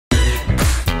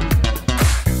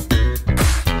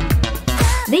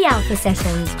The Alpha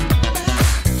Sessions.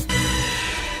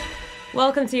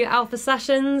 Welcome to Alpha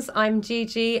Sessions. I'm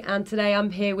Gigi, and today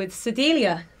I'm here with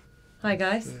Sedilia. Hi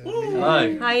guys.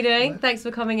 Hello. How are you doing? Thanks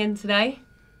for coming in today.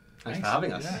 Thanks for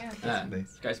having us. Yeah,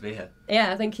 It's great to be here.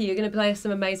 Yeah, thank you. You're going to play us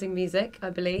some amazing music,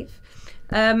 I believe.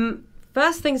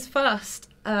 First things first,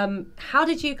 how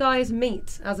did you guys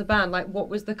meet as a band? Like, what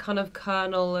was the kind of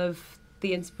kernel of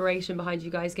the inspiration behind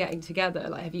you guys getting together?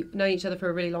 Like, have you known each other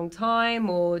for a really long time,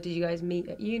 or did you guys meet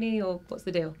at uni, or what's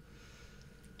the deal?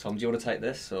 Tom, do you want to take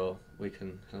this, or we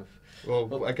can kind of...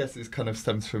 Well, I guess it kind of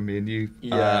stems from me and you,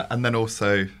 Yeah. and then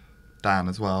also Dan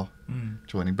as well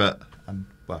joining. But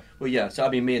Well, yeah. So I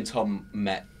mean, me and Tom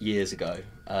met years ago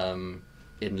in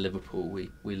Liverpool.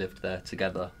 We lived there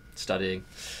together, studying,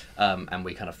 and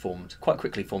we kind of quite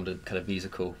quickly formed a kind of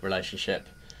musical relationship,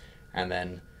 and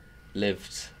then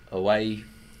lived away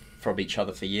from each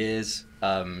other for years.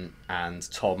 And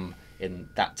Tom, in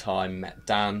that time, met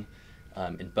Dan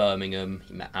in Birmingham.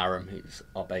 He met Aram, who's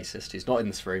our bassist, who's not in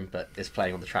this room but is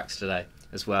playing on the tracks today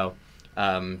as well.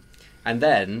 And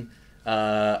then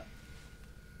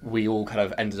we all kind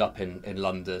of ended up in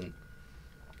London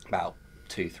about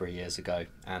 2-3 years ago,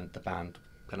 and the band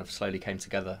kind of slowly came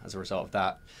together as a result of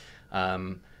that.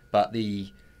 But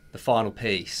the final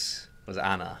piece was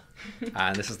Anna,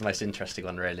 and this is the most interesting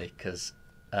one really, because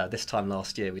this time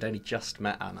last year we'd only just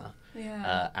met Anna,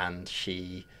 and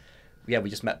we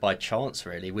just met by chance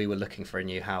really. We were looking for a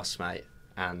new housemate,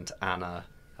 and Anna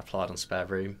applied on Spare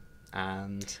Room.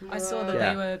 And I saw that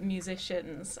they were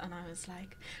musicians, and I was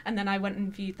like, and then I went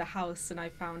and viewed the house, and I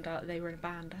found out they were in a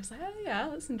band. I was like, oh yeah,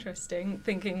 that's interesting,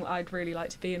 thinking I'd really like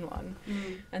to be in one.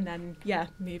 And then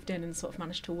moved in and sort of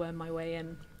managed to worm my way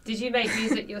in. Did you make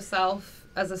music yourself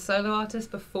as a solo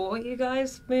artist before you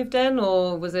guys moved in,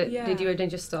 or was it? Did you only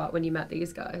just start when you met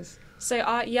these guys? So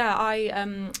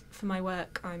I for my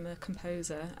work I'm a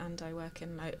composer, and I work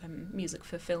in music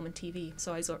for film and TV.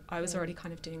 So I was already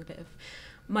kind of doing a bit of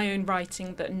my own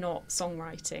writing, but not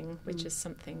songwriting, which is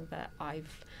something that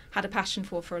I've had a passion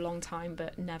for a long time,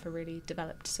 but never really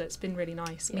developed. So it's been really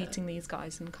nice meeting these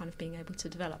guys and kind of being able to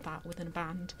develop that within a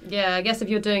band. Yeah, I guess if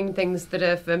you're doing things that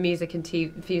are for music and for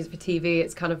TV,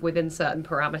 it's kind of within certain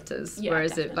parameters,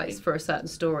 whereas definitely. it's for a certain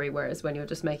story, whereas when you're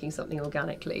just making something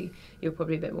organically, you're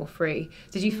probably a bit more free.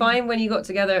 Did you find when you got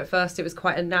together at first it was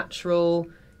quite a natural,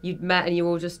 you'd met and you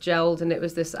all just gelled and it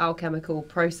was this alchemical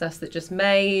process that just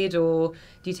made, or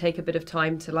do you take a bit of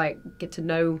time to like get to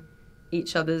know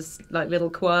each other's like little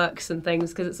quirks and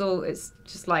things? Because it's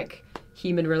just like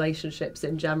human relationships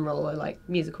in general, or like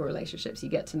musical relationships, you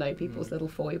get to know people's little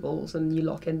foibles and you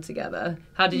lock in together.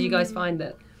 How did you guys find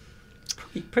it?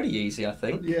 Pretty easy, I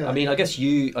think. Yeah. I mean, I guess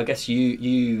you had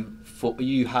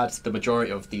the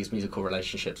majority of these musical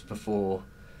relationships before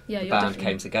the band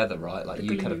came together, right? Like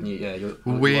you kind of knew.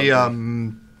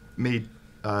 Me,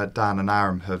 Dan and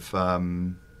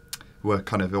Aram were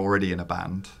kind of already in a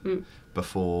band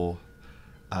before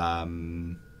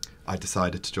I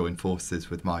decided to join forces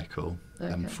with Michael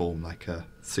and form like a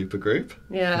super group.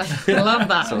 Yeah, I love that.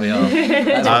 That's what we are.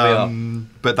 That's what we are.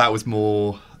 But that was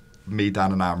more, me,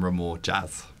 Dan and Aram were more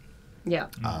jazz. Yeah.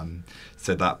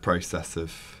 So that process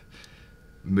of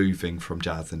moving from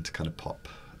jazz into kind of pop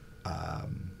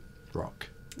rock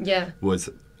was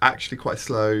actually quite a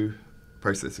slow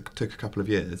process. It took a couple of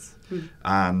years,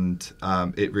 and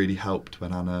it really helped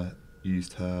when Anna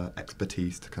used her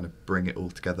expertise to kind of bring it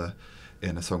all together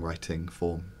in a songwriting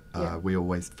form. We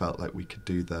always felt like we could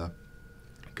do the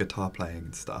guitar playing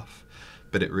and stuff,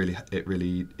 but it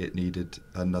needed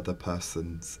another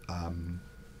person's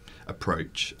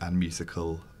approach and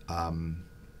musical kind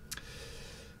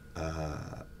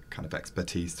of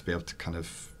expertise to be able to kind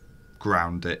of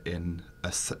ground it in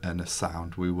a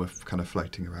sound. We were kind of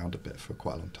floating around a bit for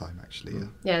quite a long time, actually.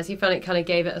 So you found it kind of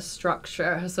gave it a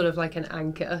structure, a sort of like an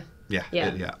anchor. Got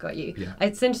you.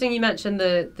 It's interesting you mentioned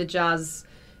the jazz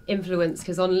influence,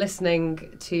 because on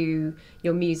listening to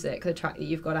your music, the track that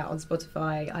you've got out on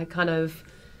Spotify, I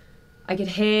could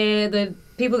hear the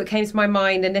people that came to my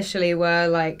mind initially were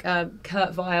like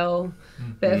Kurt Weill,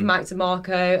 bit of Mac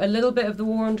DeMarco, a little bit of The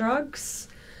War on Drugs,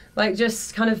 like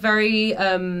just kind of very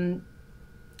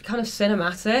kind of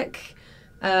cinematic,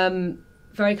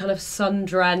 very kind of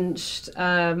sun-drenched. It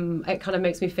kind of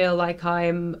makes me feel like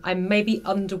I'm maybe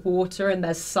underwater and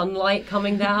there's sunlight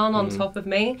coming down on top of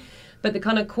me, but the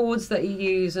kind of chords that you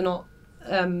use are not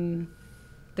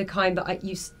the kind that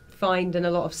you find in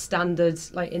a lot of standard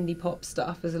like indie pop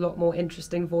stuff. There's a lot more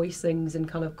interesting voicings and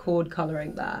kind of chord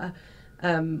colouring there.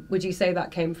 Would you say that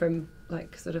came from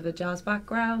like sort of a jazz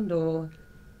background, or?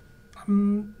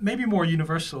 Maybe more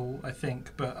universal, I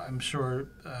think, but I'm sure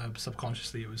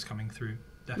subconsciously it was coming through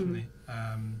definitely.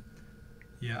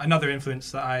 Yeah, another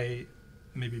influence that I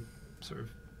maybe sort of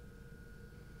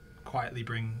quietly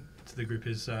bring to the group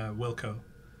is Wilco,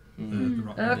 the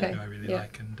rock band who I really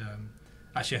like, and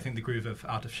actually I think the groove of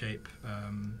Out of Shape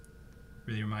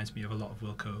really reminds me of a lot of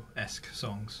Wilco-esque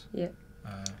songs. Yeah.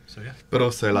 So yeah. But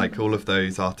also, like, all of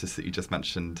those artists that you just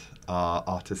mentioned are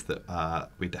artists that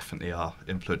we definitely are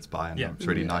influenced by, and it's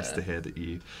really nice to hear that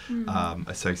you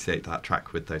associate that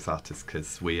track with those artists,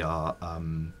 because we are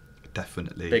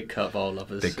definitely big Kurt Weill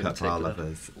lovers.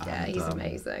 Yeah, he's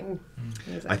amazing.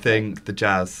 I think the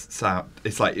jazz sound,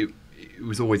 it's like it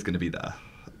was always going to be there,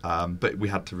 but we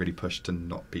had to really push to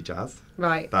not be jazz.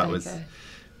 Right. That was.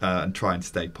 And try and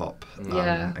stay pop.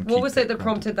 And what was it that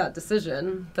prompted that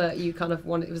decision, that you kind of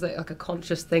wanted? Was it like a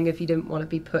conscious thing if you didn't want to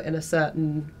be put in a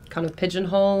certain kind of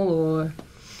pigeonhole, or?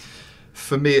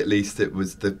 For me, at least, it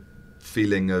was the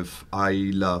feeling of, I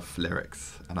love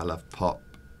lyrics, and I love pop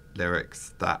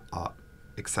lyrics that are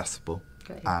accessible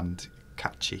and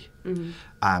catchy.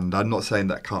 And I'm not saying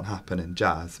that can't happen in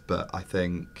jazz, but I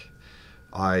think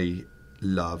I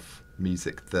love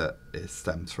music that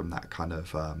stems from that kind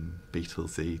of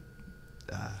Beatlesy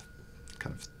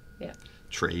kind of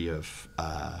tree of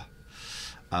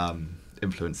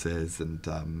influences,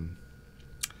 and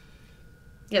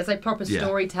it's like proper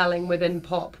storytelling within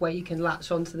pop, where you can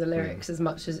latch onto the lyrics as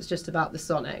much as it's just about the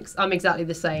sonics. I'm exactly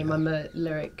the same. I'm a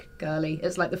lyric girly.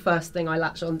 It's like the first thing I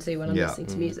latch onto when I'm listening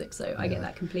to music, so I get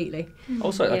that completely.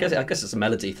 Also, I guess it's a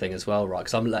melody thing as well, right?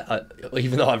 Because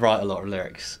even though I write a lot of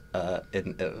lyrics for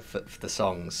the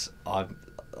songs, I'm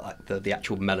like the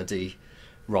actual melody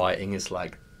writing is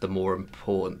like the more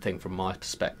important thing from my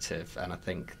perspective, and I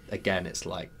think again it's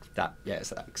like that. Yeah,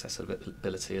 it's that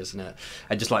accessibility, isn't it?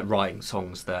 And just like writing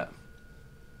songs that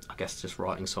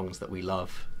we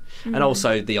love. And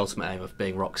also the ultimate aim of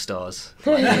being rock stars.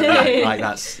 Like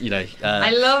that's,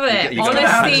 I love it.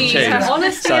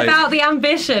 Honesty about the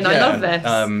ambition. I love this.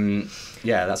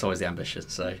 Yeah, that's always the ambition.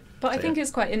 But I think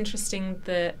it's quite interesting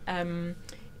that,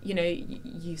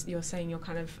 you're saying you're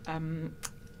kind of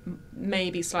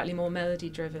maybe slightly more melody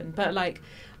driven. But like,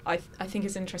 I think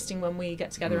it's interesting when we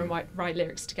get together and write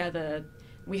lyrics together,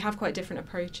 we have quite different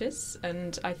approaches.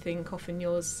 And I think often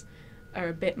yours are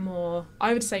a bit more,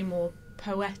 I would say more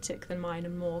poetic than mine,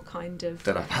 and more kind of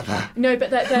don't know about that. No,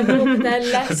 but they're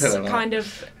less kind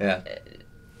of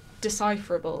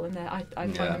decipherable, and I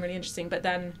find them really interesting. But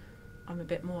then I'm a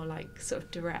bit more like sort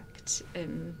of direct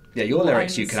in your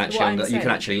lyrics. You can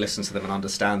actually listen to them and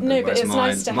understand them. No, but it's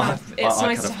nice to have. I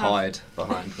kind of hide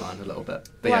behind mine a little bit.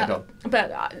 But go on.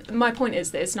 But my point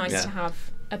is that it's nice to have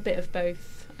a bit of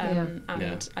both, and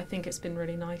I think it's been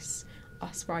really nice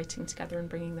us writing together and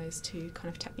bringing those two kind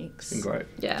of techniques. It's been great.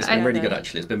 It's been really good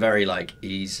actually. It's been very like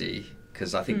easy,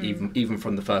 because I think even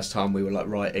from the first time we were like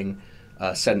writing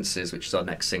Senses, which is our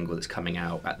next single that's coming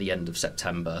out at the end of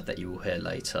September that you will hear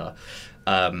later,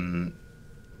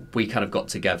 we kind of got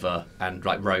together and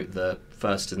like wrote the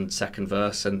first and second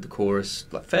verse and the chorus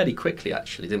like fairly quickly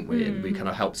actually, didn't we? And we kind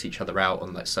of helped each other out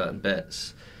on like certain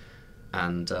bits,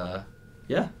 and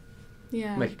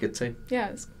make a good team. Yeah,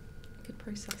 it's good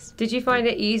process. Did you find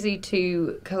it easy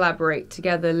to collaborate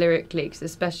together lyrically? Because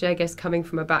especially, I guess, coming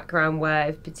from a background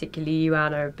where particularly you,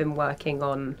 Anna, have been working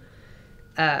on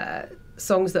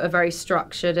songs that are very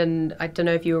structured, and I don't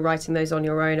know if you were writing those on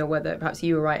your own or whether perhaps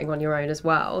you were writing on your own as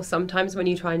well. Sometimes when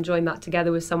you try and join that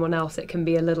together with someone else, it can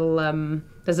be a little,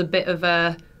 there's a bit of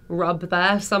a rub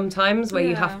there sometimes where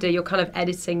you're kind of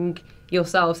editing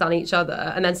yourselves and each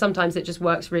other, and then sometimes it just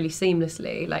works really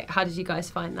seamlessly. Like, how did you guys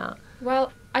find that?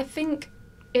 Well, I think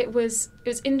it was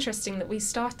interesting that we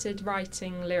started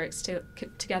writing lyrics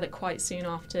together quite soon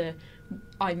after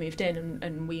I moved in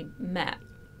and we met.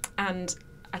 And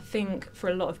I think for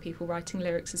a lot of people, writing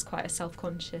lyrics is quite a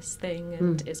self-conscious thing,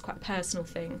 and it's quite a personal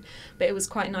thing. But it was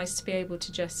quite nice to be able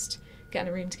to just get in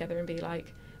a room together and be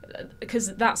like,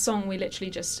 because that song we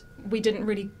didn't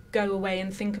really go away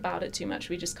and think about it too much.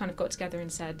 We just kind of got together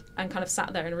and said, and kind of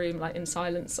sat there in a room like in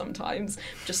silence sometimes,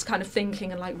 just kind of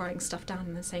thinking and like writing stuff down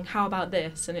and then saying, how about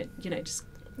this? And it, just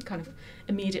kind of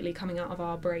immediately coming out of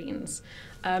our brains.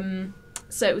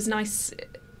 So it was nice.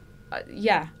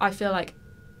 I feel like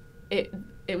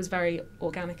it was very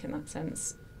organic in that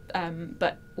sense.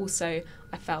 But also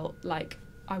I felt like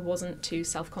I wasn't too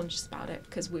self-conscious about it,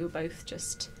 because we were both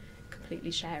just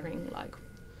completely sharing like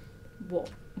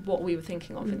what we were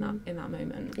thinking of in that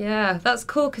moment. Yeah, that's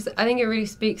cool, because I think it really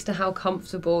speaks to how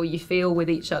comfortable you feel with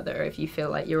each other if you feel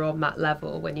like you're on that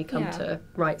level when you come to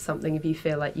write something, if you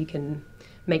feel like you can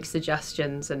make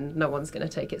suggestions and no one's going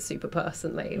to take it super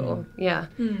personally. Or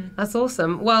that's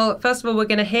awesome. Well, first of all, we're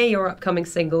going to hear your upcoming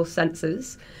single,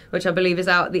 Senses, which I believe is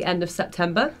out at the end of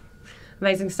September.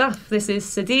 Amazing stuff. This is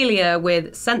Sedilia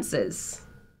with Senses.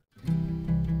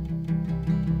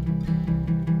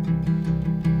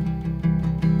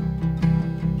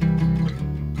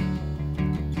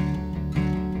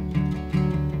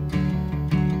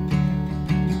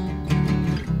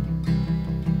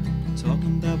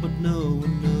 But no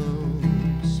one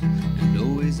knows, and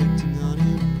always acting on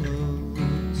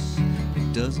impulse.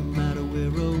 It doesn't matter,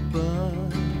 we're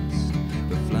robust,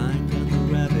 we're flying down the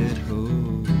rabbit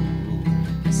hole.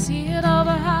 I see it all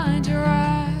behind your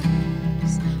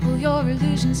eyes, all your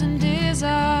illusions and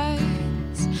desires.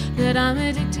 That I'm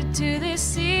addicted to this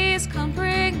seas, can't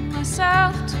bring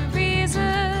myself to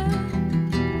reason.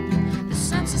 The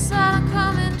senses that I'm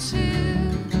coming to,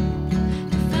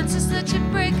 the fences that you're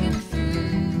breaking through.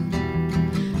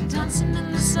 Dancing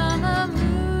in the summer moon.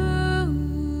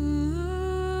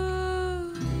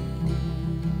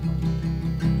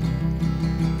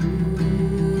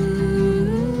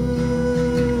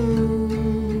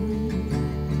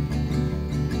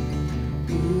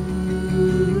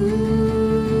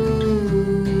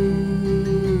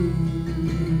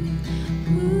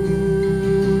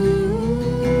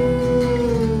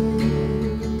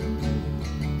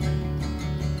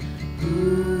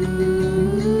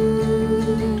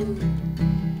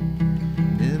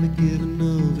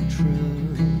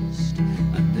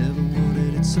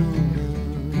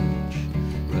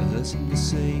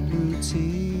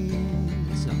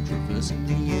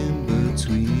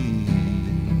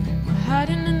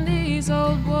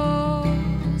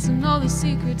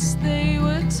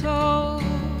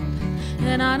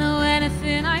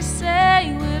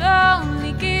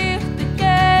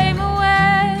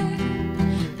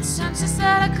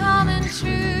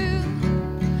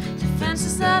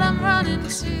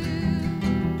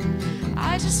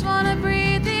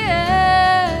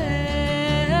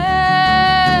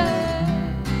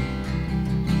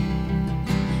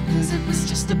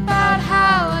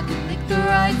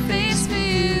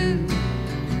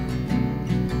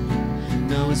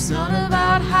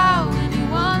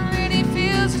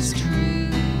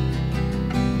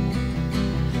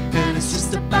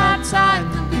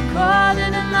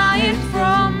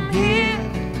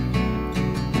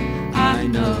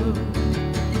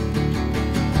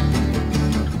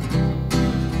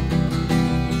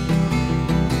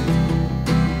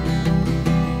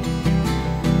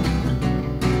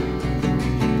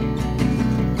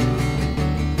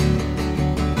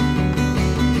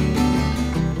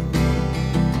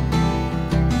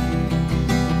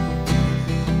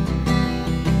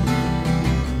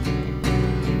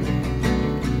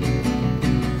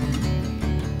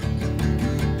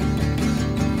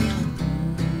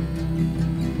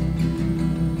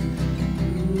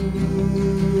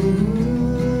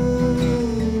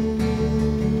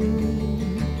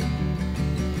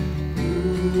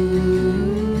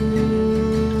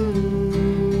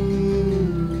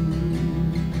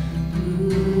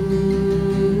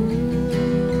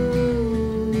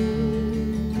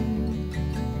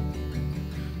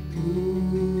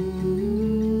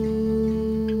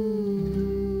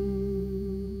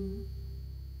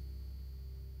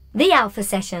 The Alpha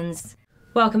Sessions.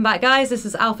 Welcome back, guys. This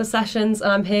is Alpha Sessions,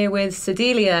 and I'm here with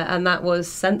Sedilia, and that was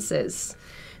Senses.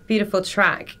 Beautiful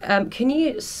track. Can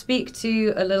you speak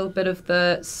to a little bit of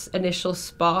the initial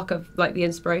spark of like the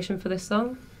inspiration for this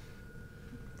song?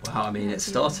 Wow, I mean, it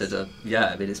started,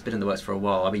 it's been in the works for a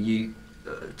while. I mean,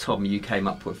 Tom, you came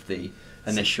up with the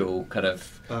initial kind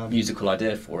of musical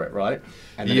idea for it, right?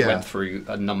 And then it went through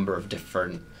a number of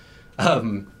different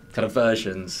kind of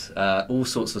versions. All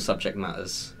sorts of subject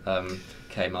matters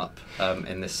came up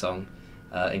in this song,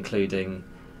 including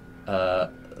the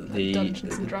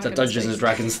Dungeons and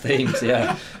Dragons themes.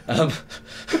 Yeah.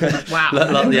 Wow.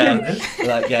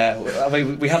 I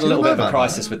mean, we had a little bit of a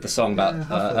crisis with the song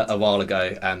about a while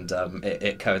ago, and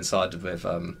it coincided with.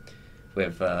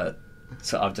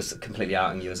 So I'm just completely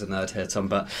outing you as a nerd here, Tom,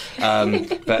 but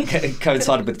it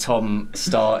coincided with Tom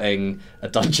starting a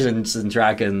Dungeons and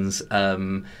Dragons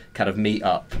kind of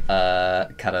meet-up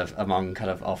kind of among kind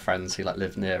of our friends who like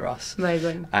live near us.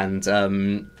 Amazing. And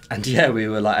yeah, we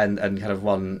were like, and kind of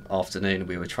one afternoon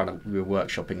we were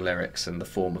workshopping lyrics and the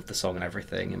form of the song and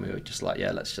everything, and we were just like,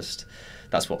 yeah,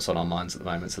 that's what's on our minds at the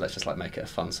moment, so let's just like make it a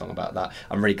fun song about that.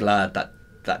 I'm really glad that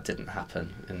didn't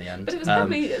happen in the end. But it was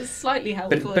probably slightly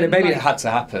helpful. But maybe it had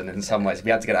to happen in some ways. We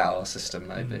had to get it out of our system,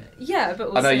 maybe. Yeah, but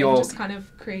also just kind of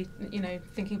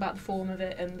thinking about the form of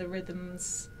it and the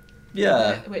rhythms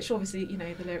Yeah. Which obviously, you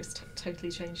know, the lyrics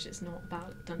totally changed. It's not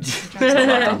about Dungeons and It's Dragons. not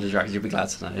about Dungeons and Dragons, you'll be glad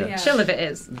to know. Yeah. Chill if it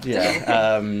is.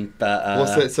 Yeah.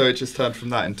 But so it just turned from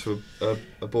that into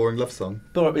a boring love song.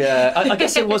 Yeah, I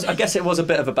guess it was. I guess it was a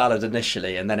bit of a ballad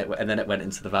initially, and then it went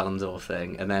into the Valandor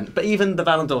thing, but even the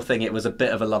Valandor thing, it was a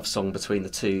bit of a love song between the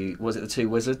two. Was it the two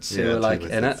wizards who were like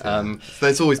wizards, in it? Yeah. So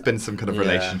there's always been some kind of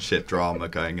relationship drama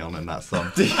going on in that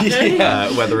song,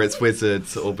 whether it's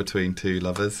wizards or between two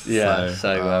lovers. Yeah.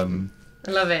 I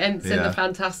love it, and it's in the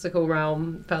fantastical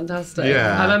realm. Fantastic.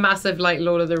 Yeah. I'm a massive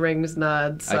Lord of the Rings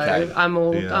nerd, so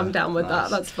I'm down with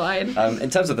that. That's fine. In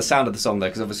terms of the sound of the song, though,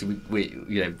 because obviously we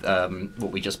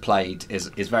what we just played is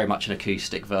very much an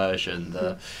acoustic version.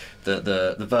 The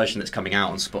version that's coming out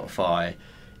on Spotify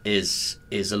is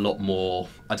a lot more.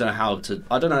 I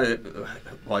don't know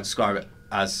what I describe it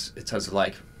as in terms of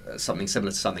like something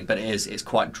similar to something, but it's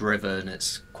quite driven.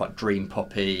 It's quite dream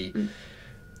poppy.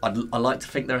 I like to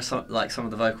think there are some of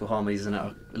the vocal harmonies in it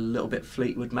are a little bit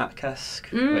Fleetwood Mac-esque,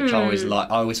 which I always like.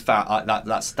 I always found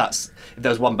that's if there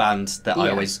was one band that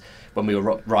I always, when we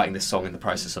were writing this song in the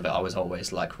process of it, I was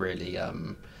always like really.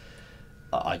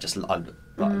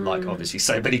 Like obviously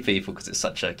so many people because it's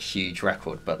such a huge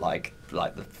record, but like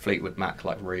the Fleetwood Mac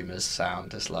Rumours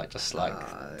sound is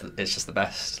it's just the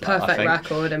best. Perfect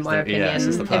record in my opinion.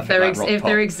 If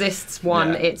there exists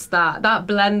one, it's that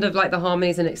blend of like the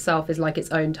harmonies in itself is like its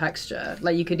own texture.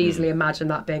 Like you could easily imagine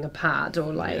that being a pad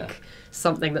or like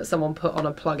something that someone put on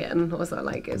a plugin or something.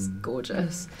 Like it's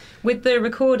gorgeous. With the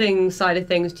recording side of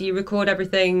things, do you record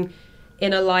everything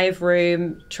in a live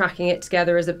room, tracking it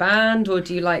together as a band, or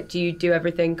do you do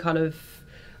everything kind of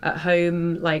at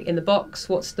home, like in the box?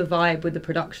 What's the vibe with the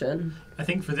production? I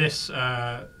think for this,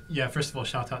 first of all,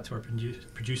 shout out to our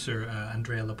producer,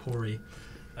 Andrea Lapori.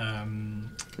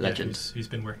 Legend. Who's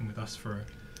been working with us for...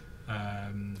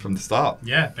 from the start.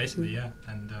 Yeah, basically, yeah.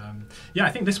 And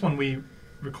I think this one we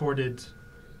recorded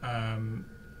it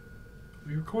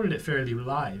fairly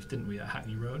live, didn't we, at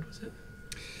Hackney Road, was it?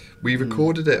 We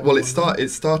recorded it. Well, it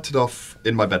started off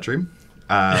in my bedroom.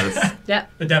 As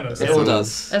the demos. It all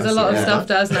does. As a lot of stuff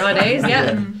does nowadays.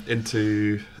 Yeah.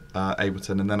 Into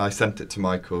Ableton, and then I sent it to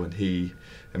Michael, and he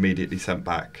immediately sent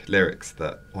back lyrics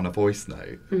that on a voice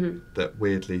note that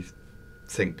weirdly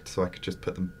synced, so I could just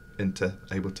put them into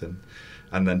Ableton,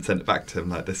 and then send it back to him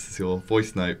like, "This is your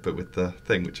voice note, but with the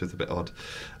thing," which was a bit odd,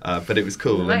 but it was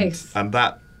cool. Nice. And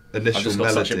that initial I've just got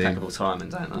melody. Such impeccable timing,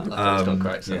 don't I? Like, it's got a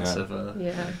great sense of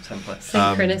tempo.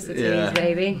 Synchronicities,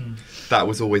 baby. That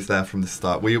was always there from the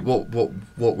start.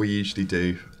 What we usually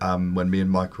do when me and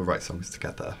Michael write songs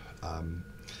together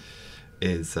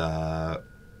is I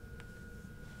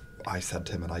send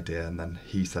him an idea and then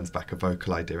he sends back a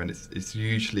vocal idea, and it's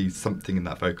usually something in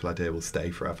that vocal idea will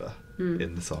stay forever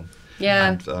in the song.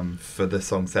 Yeah. And for the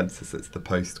song Census, it's the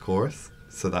post-chorus,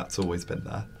 so that's always been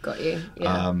there. Got you.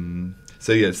 Yeah.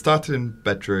 So it started in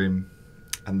bedroom,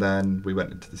 and then we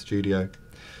went into the studio,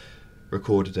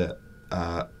 recorded it,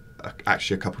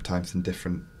 actually a couple of times in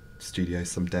different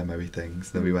studios, some demo-y things.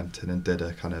 Then we went in and did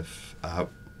a kind of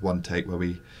one take where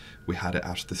we had it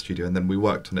out of the studio, and then we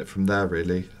worked on it from there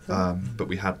really. But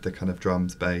we had the kind of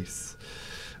drums, bass,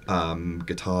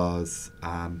 guitars,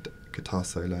 and guitar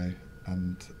solo,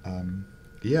 and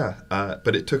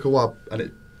but it took a while, and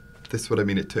it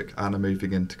took Anna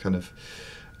moving in to kind of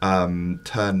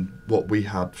turn what we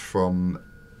had from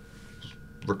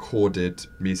recorded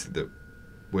music that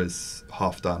was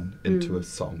half done into a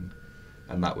song,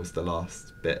 and that was the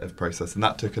last bit of process, and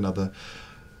that took another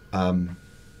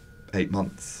 8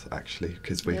 months actually,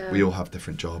 because we all have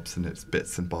different jobs and it's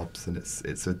bits and bobs, and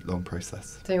it's a long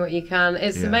process. Doing what you can.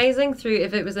 It's amazing.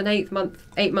 If it was an 8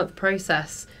 month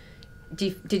process,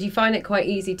 did you find it quite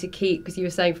easy to keep, because you were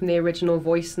saying from the original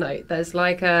voice note, there's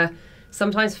like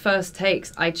sometimes first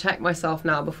takes, I check myself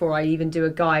now before I even do a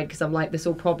guide, because I'm like, this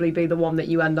will probably be the one that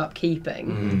you end up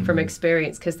keeping from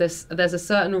experience, because there's a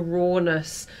certain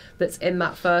rawness that's in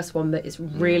that first one that is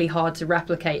really hard to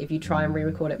replicate if you try and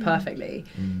re-record it perfectly.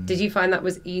 Did you find that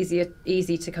was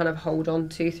easy to kind of hold on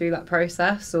to through that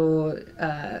process, or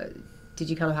did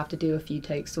you kind of have to do a few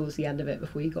takes towards the end of it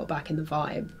before you got back in the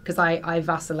vibe? Because I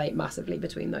vacillate massively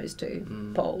between those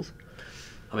two poles.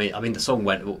 I mean, the song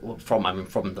went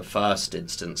from the first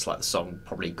instance, like the song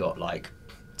probably got like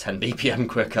 10 BPM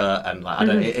quicker, and like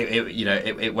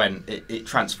it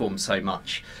transformed so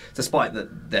much, despite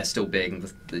that they're still being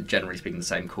generally speaking the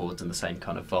same chords and the same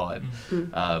kind of vibe.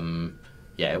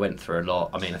 It went through a lot.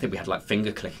 I mean, I think we had like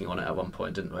finger clicking on it at one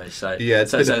point, didn't we? So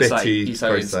it's been a bitty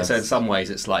process. So in some ways,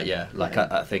 it's like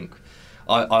I think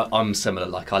I'm similar.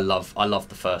 Like I love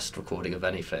the first recording of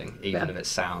anything, even if it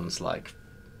sounds like.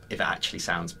 If it actually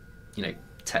sounds,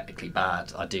 technically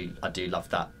bad. I do love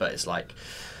that, but it's like,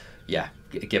 yeah,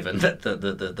 given that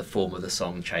the form of the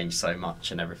song changed so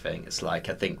much and everything, it's like,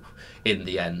 I think in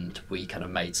the end we kind of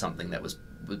made something that was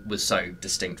so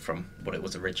distinct from what it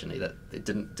was originally that it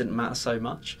didn't matter so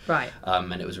much. Right.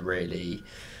 And it was really,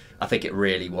 I think it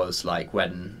really was like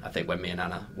when me and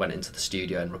Anna went into the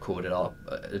studio and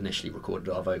initially recorded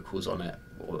our vocals on it,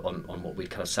 on what we'd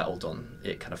kind of settled on,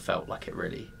 it kind of felt like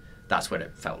that's when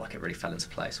it felt like it really fell into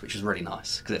place, which was really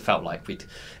nice, because it felt like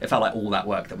all that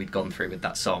work that we'd gone through with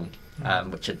that song,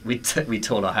 which we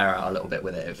torn our hair out a little bit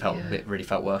with it. It really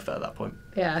felt worth it at that point.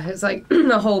 Yeah, it's like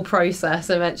the whole process.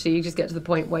 Eventually, you just get to the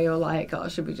point where you're like, "Oh,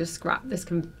 should we just scrap this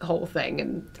whole thing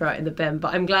and throw it in the bin?"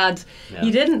 But I'm glad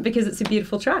you didn't, because it's a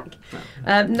beautiful track.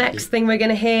 Next thing we're going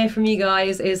to hear from you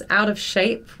guys is "Out of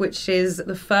Shape," which is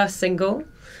the first single,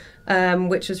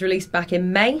 which was released back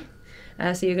in May.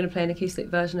 So you're going to play an acoustic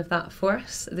version of that for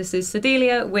us. This is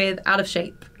Sedilia with "Out of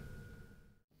Shape."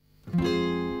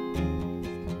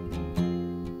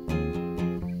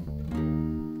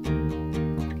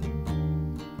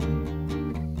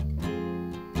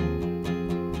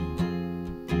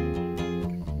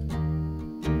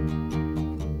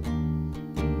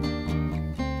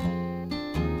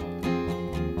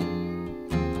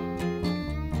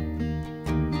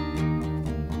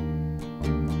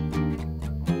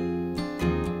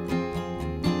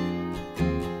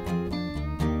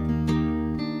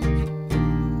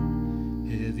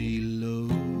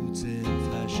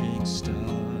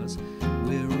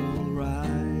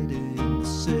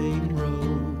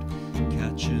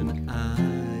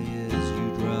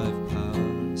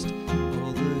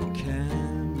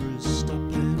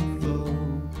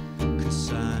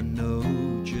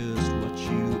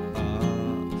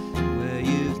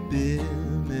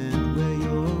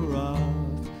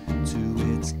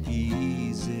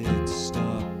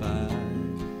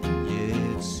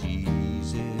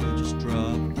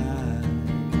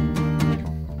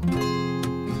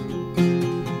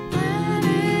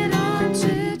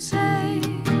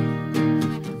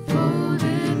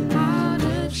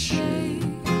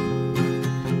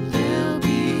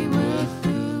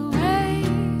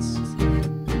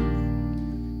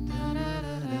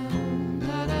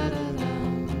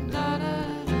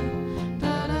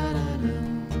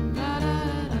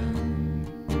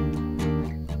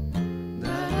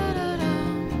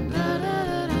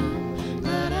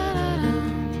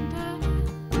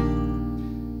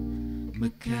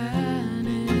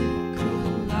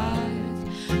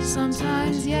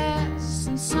 Sometimes yes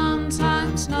and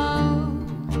sometimes no.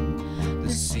 The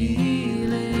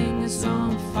ceiling is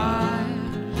on fire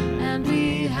and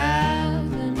we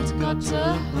haven't got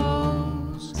a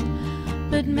host,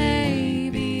 but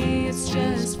maybe it's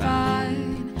just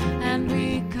fine and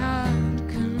we can't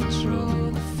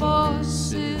control the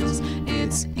forces.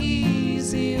 It's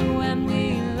easy when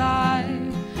we lie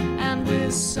and we're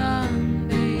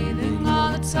sunbathing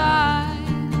all the time.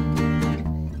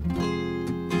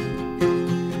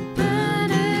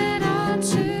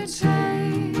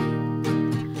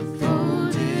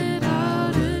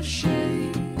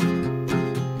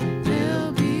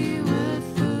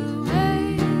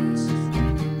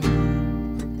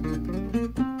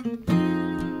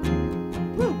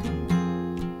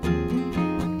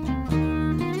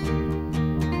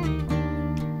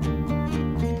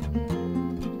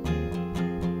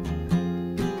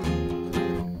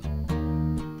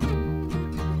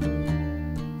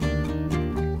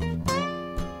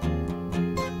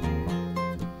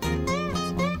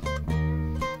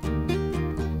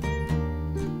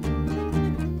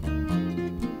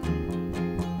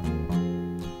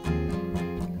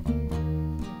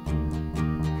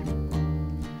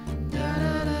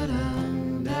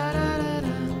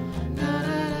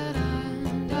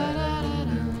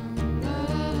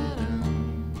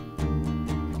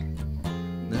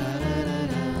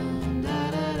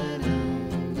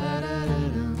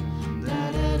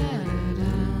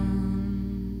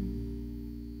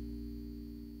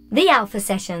 The Alpha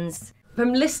Sessions.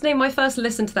 From listening, my first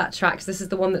listen to that track, 'cause this is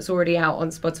the one that's already out on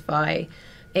Spotify,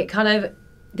 it kind of,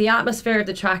 the atmosphere of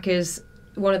the track is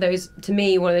one of those, to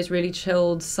me, one of those really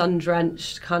chilled,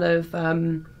 sun-drenched, kind of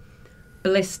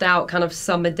blissed out kind of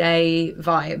summer day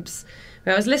vibes.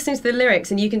 I was listening to the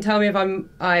lyrics, and you can tell me if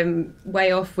I'm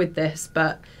way off with this,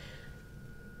 but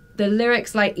the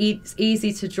lyrics, like, it's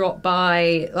easy to drop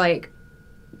by, like,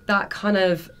 that kind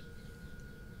of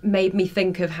made me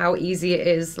think of how easy it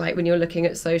is, like, when you're looking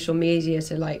at social media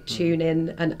to, like, tune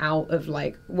in and out of,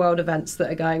 like, world events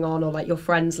that are going on, or, like, your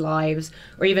friends' lives,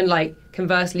 or even, like,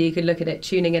 conversely, you could look at it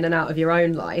tuning in and out of your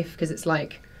own life, because it's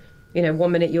like, you know,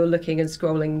 1 minute you're looking and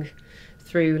scrolling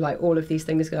through like all of these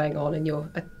things going on, and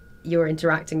you're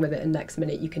interacting with it, and next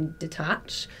minute you can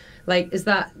detach. Like,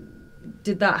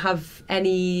 did that have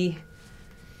any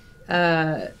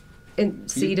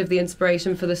seed of the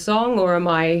inspiration for the song, or am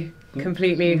I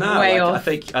completely way off?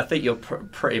 I think you're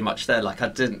pretty much there. Like, I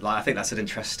think that's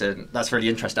really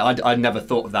interesting. I never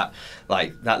thought of that.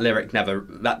 Like, that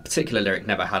particular lyric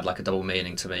never had like a double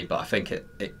meaning to me, but I think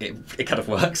it kind of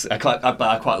works. I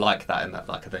quite like that, and that,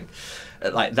 like, I think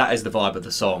like that is the vibe of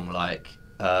the song. Like,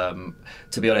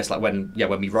 to be honest, like when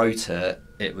we wrote it,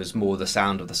 it was more the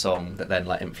sound of the song that then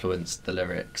like influenced the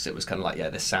lyrics. It was kind of like,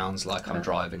 this sounds like I'm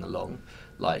driving along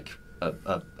like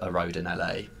a road in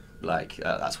LA. Like,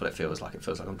 that's what it feels like. It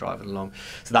feels like I'm driving along.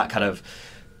 So that kind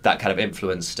of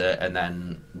influenced it, and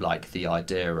then like the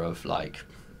idea of like,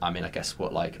 I mean, I guess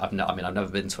what like I've never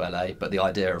been to LA, but the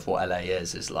idea of what LA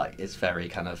is like, it's very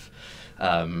kind of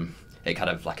it kind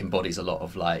of like embodies a lot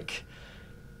of like,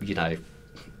 you know,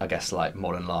 I guess like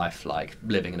modern life, like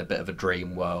living in a bit of a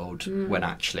dream world when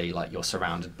actually like you're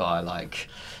surrounded by like,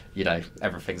 you know,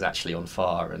 everything's actually on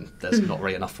fire and there's not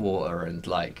really enough water, and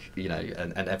like, you know,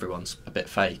 and everyone's a bit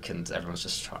fake, and everyone's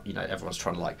just everyone's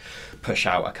trying to like push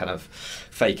out a kind of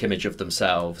fake image of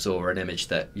themselves, or an image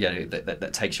that, you know,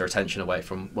 that takes your attention away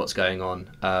from what's going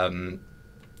on.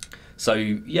 So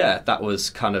yeah, that was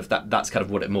kind of that's kind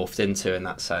of what it morphed into in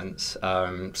that sense.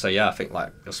 So yeah, I think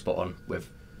like you're spot on with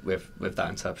that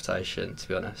interpretation, to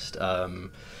be honest.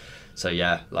 So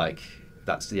yeah, like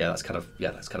that's kind of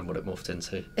what it morphed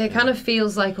into. It kind of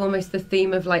feels like almost the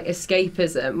theme of like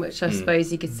escapism, which I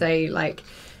suppose you could say like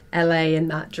LA and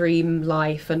that dream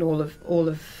life and all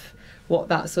of what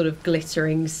that sort of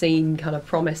glittering scene kind of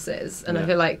promises. And I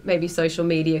feel like maybe social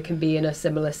media can be in a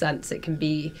similar sense. It can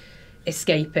be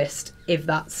escapist if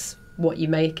that's what you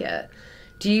make it.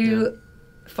 Do you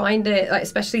find it, like,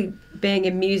 especially being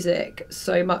in music,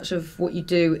 so much of what you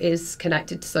do is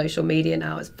connected to social media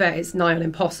now? It's nigh on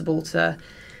impossible to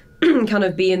kind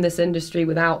of be in this industry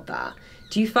without that.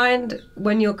 Do you find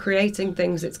when you're creating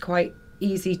things, it's quite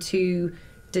easy to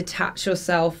detach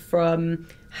yourself from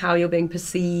how you're being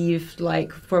perceived,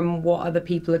 like from what other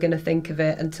people are going to think of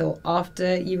it until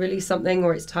after you release something,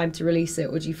 or it's time to release it?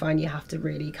 Or do you find you have to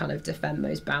really kind of defend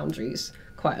those boundaries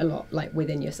quite a lot, like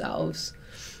within yourselves?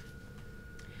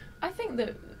 I think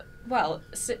that, well,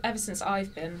 ever since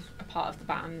I've been a part of the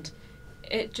band,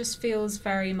 it just feels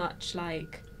very much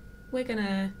like we're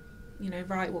gonna, you know,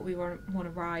 write what we want to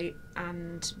write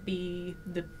and be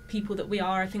the people that we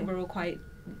are. I think we're all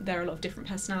there are a lot of different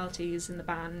personalities in the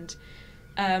band.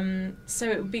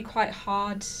 So it would be quite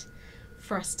hard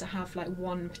for us to have like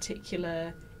one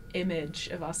particular image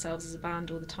of ourselves as a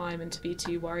band all the time, and to be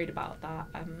too worried about that.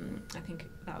 I think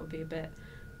that would be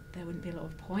there wouldn't be a lot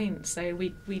of point. So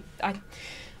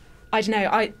I don't know,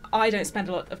 I don't spend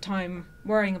a lot of time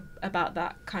worrying about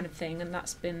that kind of thing, and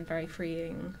that's been very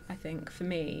freeing, I think, for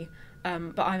me.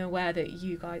 But I'm aware that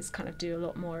you guys kind of do a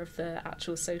lot more of the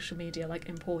actual social media, like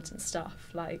important stuff,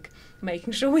 like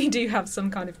making sure we do have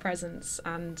some kind of presence,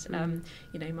 and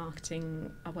you know,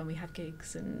 marketing when we have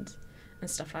gigs and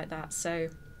stuff like that. So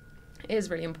it is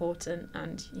really important,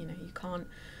 and you know,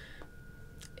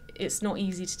 it's not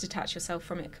easy to detach yourself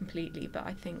from it completely, but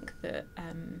I think that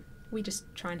we just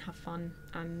try and have fun,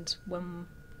 and when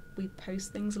we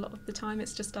post things, a lot of the time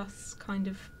it's just us kind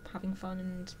of having fun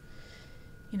and,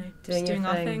 you know, doing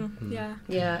our thing.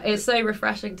 Yeah, it's so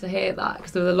refreshing to hear that,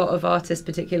 because with a lot of artists,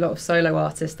 particularly a lot of solo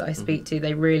artists that I speak to,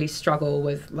 they really struggle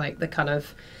with like the kind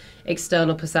of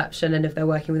external perception, and if they're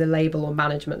working with a label or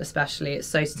management especially, it's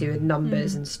so to do with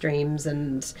numbers and streams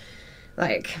and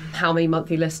like how many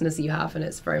monthly listeners you have, and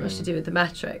it's very much to do with the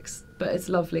metrics. But it's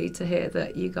lovely to hear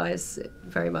that you guys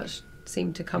very much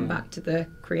seem to come back to the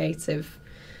creative,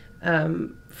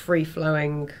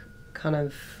 free-flowing kind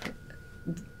of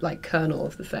like kernel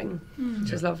of the thing,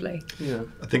 which is lovely. Yeah,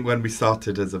 I think when we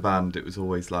started as a band, it was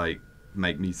always like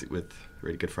make music with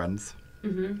really good friends.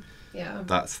 Yeah,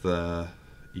 that's the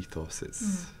ethos.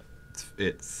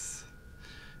 It's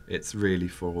really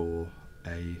for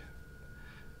a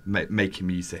making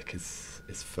music is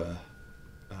for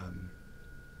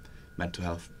mental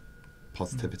health,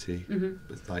 positivity.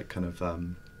 It's like kind of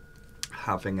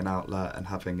having an outlet and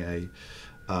having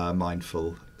a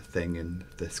mindful thing in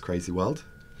this crazy world.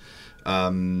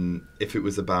 If it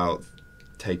was about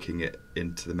taking it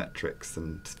into the metrics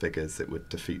and figures, it would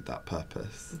defeat that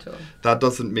purpose. Sure. That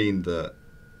doesn't mean that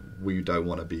we don't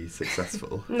want to be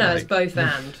successful. No, like, it's both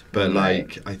and. But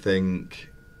like, I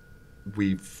think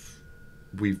we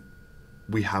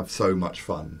have so much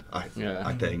fun. I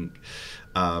think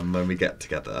when we get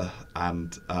together,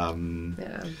 and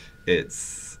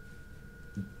it's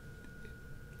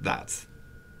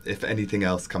if anything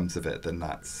else comes of it, then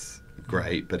that's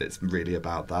great, but it's really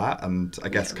about that. And I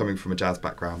guess coming from a jazz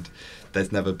background,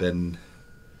 there's never been...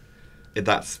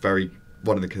 That's very...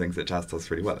 One of the things that jazz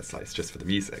does really well, it's like it's just for the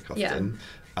music often.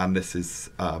 And this is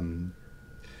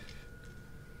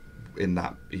in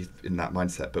that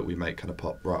mindset, but we make kind of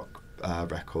pop rock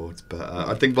records. But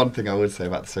I think one thing I would say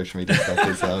about the social media stuff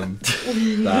is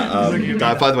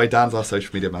that, by the way, Dan's our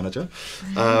social media manager.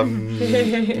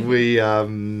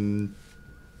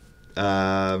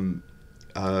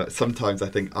 Sometimes I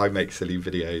think I make silly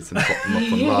videos and pop them up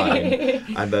online,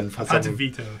 and then for someone,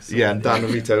 veto. And Dan will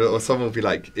veto, or someone will be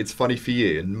like, "It's funny for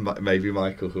you," and maybe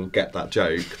Michael will get that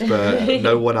joke, but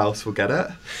no one else will get it,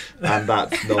 and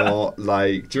that's not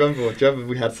like. Do you remember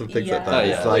we had some things like that?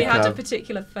 Yeah. Like, we had a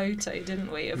particular photo,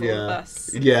 didn't we, of all of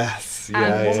us? Yes.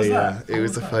 Yeah. It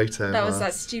was a photo. That was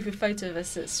that stupid photo of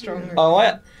us at Strong Room. Oh,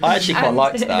 I actually quite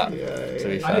liked that.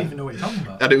 I don't even know what you're talking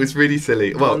about. And it was really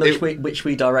silly. Well, which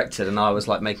we directed, and I was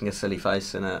like making a silly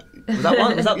face in it. Was that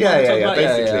one? Basically.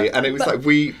 Yeah. And it was like,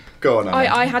 we go on.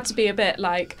 I had to be a bit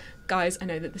like, guys, I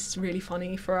know that this is really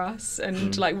funny for us,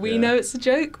 and like we know it's a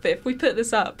joke, but if we put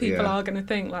this up, people are going to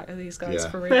think like, are these guys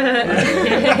for real?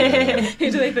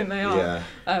 Who do they think they are?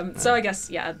 So I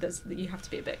guess you have to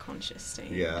be a bit conscious.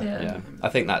 I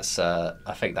think that's a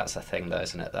thing though,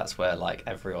 isn't it? That's where like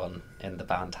everyone in the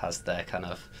band has their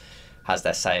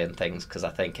say in things, because I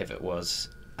think if it was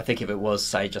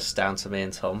say just down to me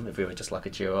and Tom, if we were just like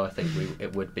a duo, I think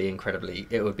it would be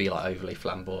like overly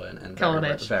flamboyant and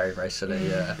very, very silly.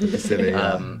 Silly,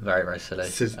 very, very silly.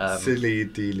 Silly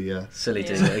Delia,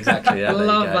 exactly. Yeah,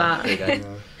 love that. There you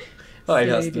go. Oh,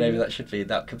 maybe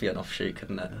that could be an offshoot,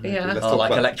 couldn't it? Yeah.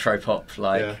 Like electropop,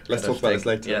 like. Let's talk about this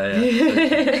later.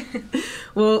 Yeah.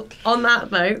 Well, on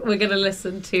that note, we're going to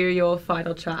listen to your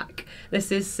final track.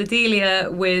 This is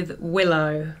Sedilia with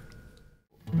Willow.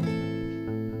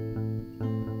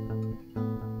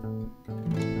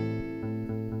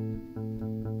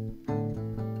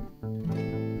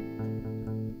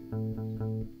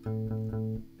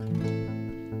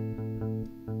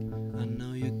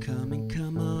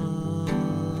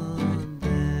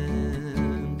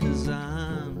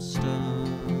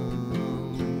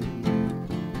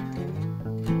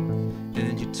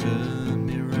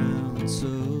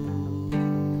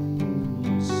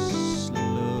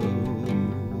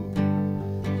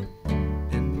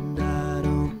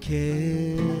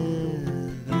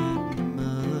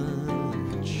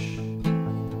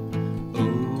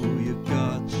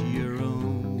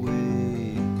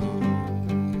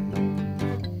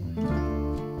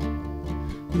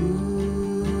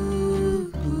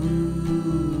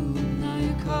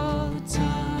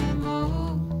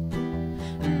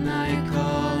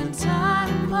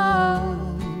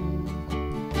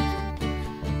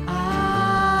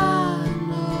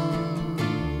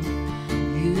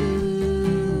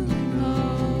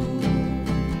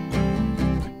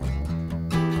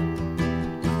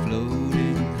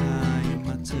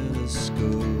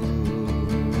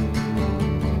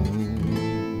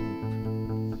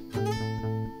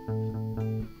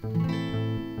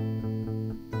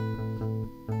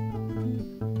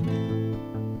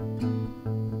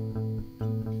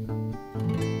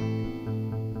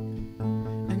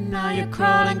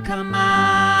 Crawling, come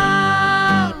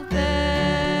out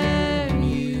there,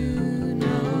 you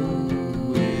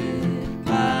know it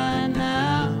by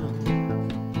now.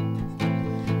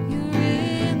 You're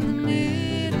in the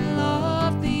middle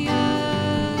of the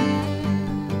earth,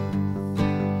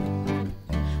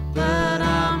 but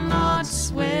I'm not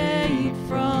swayed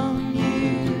from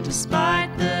you,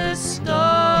 despite the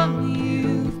storm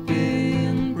you've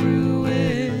been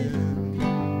brewing.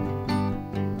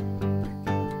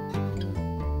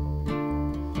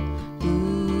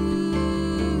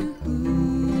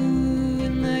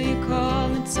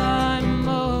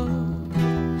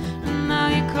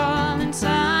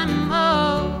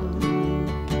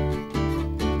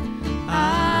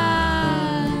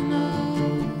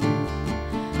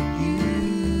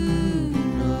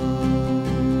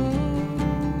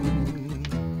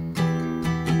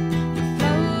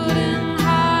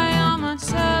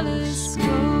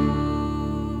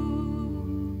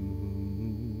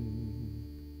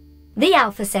 The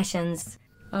Alpha Sessions.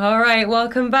 All right,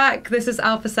 welcome back. This is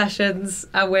Alpha Sessions,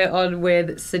 and we're on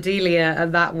with Sedilia,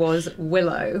 and that was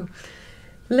Willow.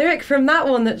 Lyric from that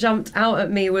one that jumped out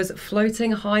at me was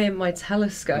floating high in my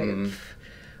telescope.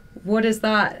 What is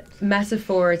that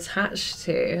metaphor attached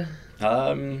to?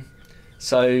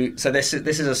 So this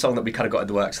is a song that we kind of got in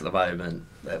the works at the moment.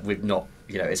 We've not,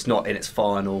 it's not in its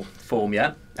final form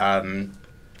yet.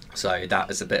 So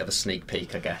that is a bit of a sneak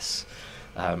peek, I guess.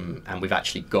 and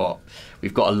we've got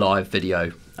a live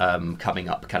video coming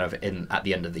up kind of at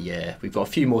the end of the year. We've got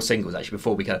a few more singles actually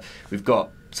before we've got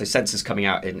Senses coming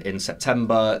out in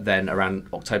September, then around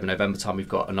October, November time we've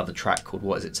got another track called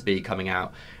What Is It To Be coming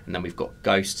out, and then we've got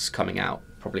Ghosts coming out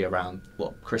probably around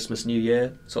Christmas, New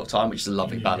Year sort of time, which is a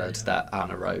lovely ballad that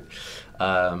Anna wrote.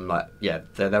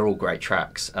 They're all great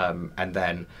tracks, and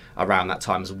then around that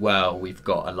time as well we've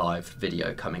got a live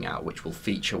video coming out which will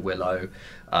feature Willow,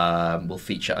 will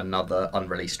feature another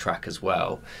unreleased track as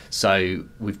well, so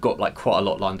we've got like quite a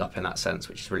lot lined up in that sense,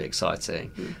 which is really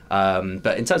exciting.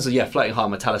 But in terms of floating high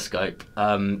on my telescope,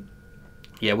 well,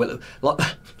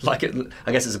 I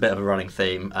guess it's a bit of a running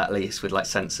theme, at least with like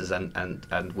Senses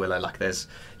and Willow. Like there's,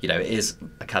 it is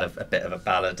a kind of a bit of a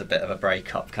ballad, a bit of a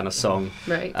breakup kind of song.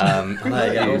 Right. I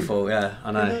know, awful. Yeah,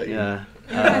 I know. Yeah.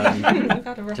 You've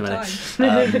had a rough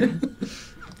time.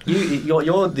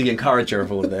 You're the encourager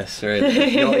of all of this.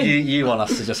 Really. You want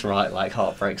us to just write like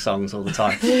heartbreak songs all the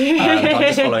time. I'm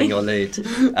just following your lead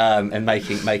and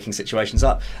making situations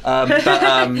up.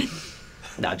 No,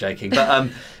 joking. But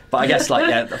I guess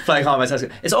floating high on my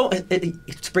telescope. It's all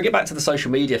to bring it back to the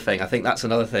social media thing. I think that's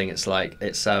another thing. It's like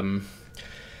it's hard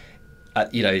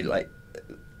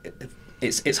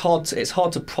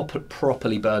to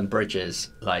properly burn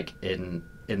bridges like in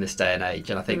this day and age.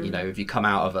 And I think if you come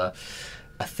out of a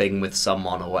thing with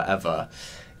someone or whatever,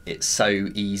 it's so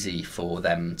easy for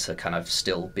them to kind of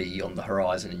still be on the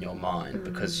horizon in your mind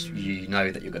because you know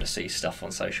that you're going to see stuff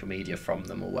on social media from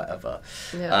them or whatever.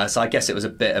 Yeah. So I guess it was a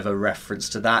bit of a reference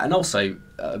to that, and also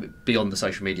beyond the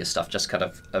social media stuff, just kind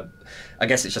of I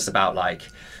guess it's just about like,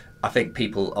 I think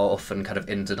people are often kind of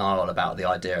in denial about the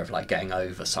idea of like getting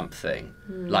over something,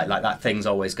 like that thing's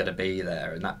always going to be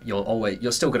there, and that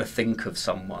you're still going to think of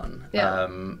someone. Yeah.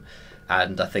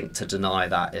 And I think to deny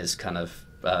that is kind of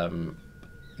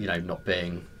not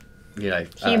being,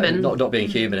 human, not being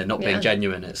human and not being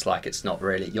genuine. It's like it's not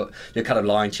really, you're kind of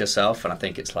lying to yourself. And I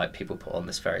think it's like people put on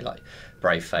this very like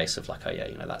brave face of like, oh yeah,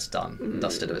 that's done,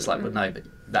 dusted. It's like, but no,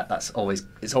 but it's always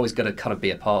going to kind of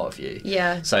be a part of you.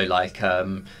 Yeah. So like,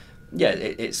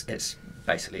 it's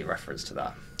basically a reference to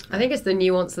that. I think it's the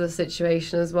nuance of the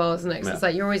situation as well, isn't it? 'Cause it's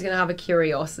like you're always going to have a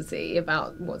curiosity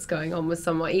about what's going on with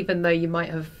someone, even though you might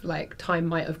have like time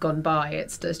might have gone by.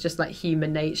 It's just like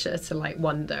human nature to like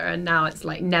wonder, and now it's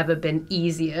like never been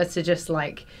easier to just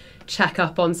like check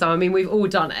up on someone. I mean, we've all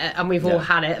done it, and we've all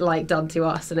had it like done to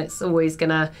us, and it's always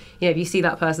gonna, if you see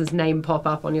that person's name pop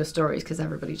up on your stories, because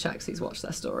everybody checks who's watched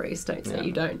their stories. Don't say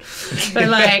you don't, but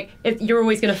like you're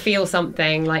always gonna feel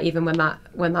something like even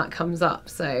when that comes up.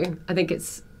 So I think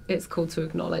it's cool to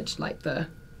acknowledge like the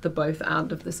both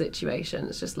and of the situation.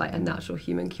 It's just like a natural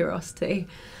human curiosity.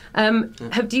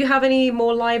 Do you have any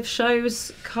more live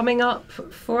shows coming up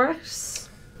for us?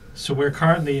 So we're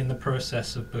currently in the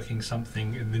process of booking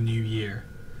something in the new year.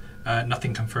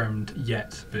 Nothing confirmed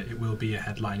yet, but it will be a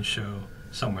headline show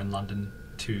somewhere in London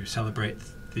to celebrate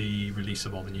the release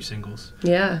of all the new singles.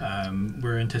 Yeah.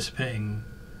 We're anticipating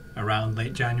around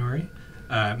late January,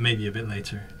 maybe a bit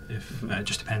later. If it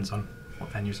just depends on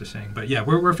what venues are saying, but yeah,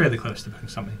 we're fairly close to booking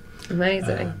something.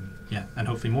 Amazing. And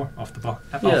hopefully more off the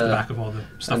back of all the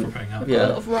stuff we're putting out. We've got a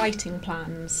lot of writing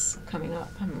plans coming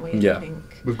up, haven't we? Yeah. I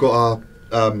think We've got our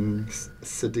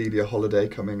Sedilia holiday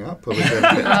coming up. We're going to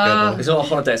get together. It's not a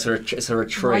holiday; it's a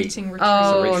retreat. Writing retreat.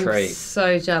 Oh, it's a retreat. I'm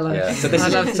so jealous. Yeah. So this I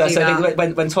love to do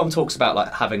that. When Tom talks about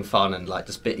like having fun and like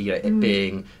just it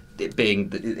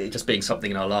just being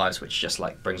something in our lives which just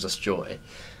like brings us joy,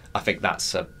 I think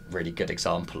that's a really good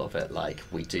example of it. Like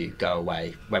we do go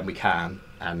away when we can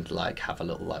and like have a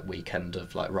little like weekend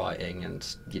of like writing and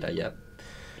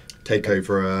take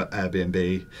over a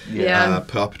Airbnb,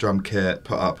 put up a drum kit,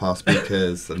 put up our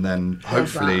speakers, and then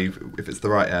hopefully, if it's the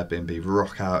right Airbnb,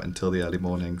 rock out until the early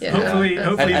mornings. Yeah. Hopefully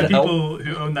the people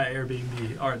who own that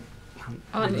Airbnb aren't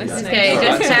listening. Okay,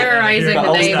 just terrorising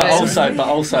the neighbours. But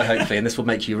also, hopefully, and this will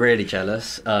make you really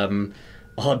jealous,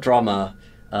 our drummer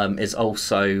is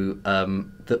also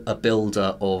a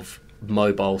builder of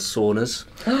mobile saunas.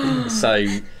 So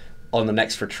on the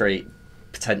next retreat,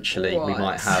 potentially, we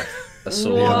might have a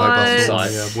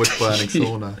sauna, wood burning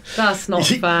sauna. That's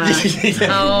not bad.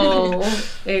 Oh,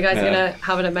 you guys are gonna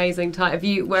have an amazing time.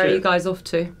 Where are you guys off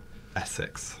to?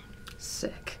 Essex.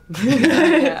 Sick. Middle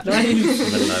of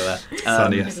nowhere.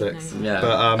 Sunny Essex. Yeah,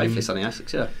 but, hopefully sunny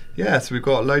Essex. Yeah, so we've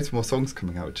got loads more songs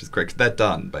coming out, which is great. 'Cause they're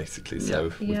done basically,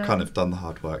 so we've kind of done the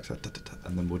hard work,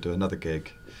 and then we'll do another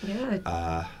gig.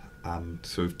 Yeah. And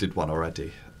so we did one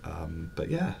already. But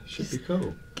yeah, should be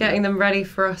cool. Getting them ready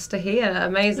for us to hear.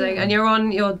 Amazing. And you're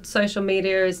on your social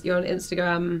medias, you're on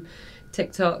Instagram,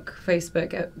 TikTok,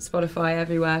 Facebook, Spotify,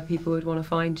 everywhere people would want to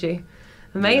find you.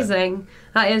 Amazing.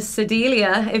 That is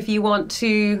Sedilia. If you want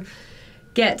to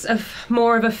get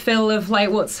more of a fill of like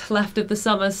what's left of the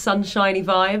summer's sunshiny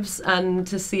vibes and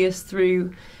to see us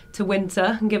through to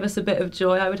winter and give us a bit of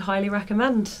joy, I would highly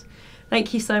recommend.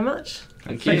 Thank you so much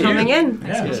for coming in.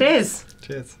 Yeah. Cheers.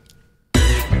 Cheers.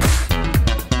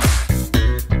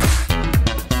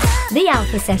 The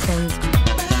Alpha Sessions.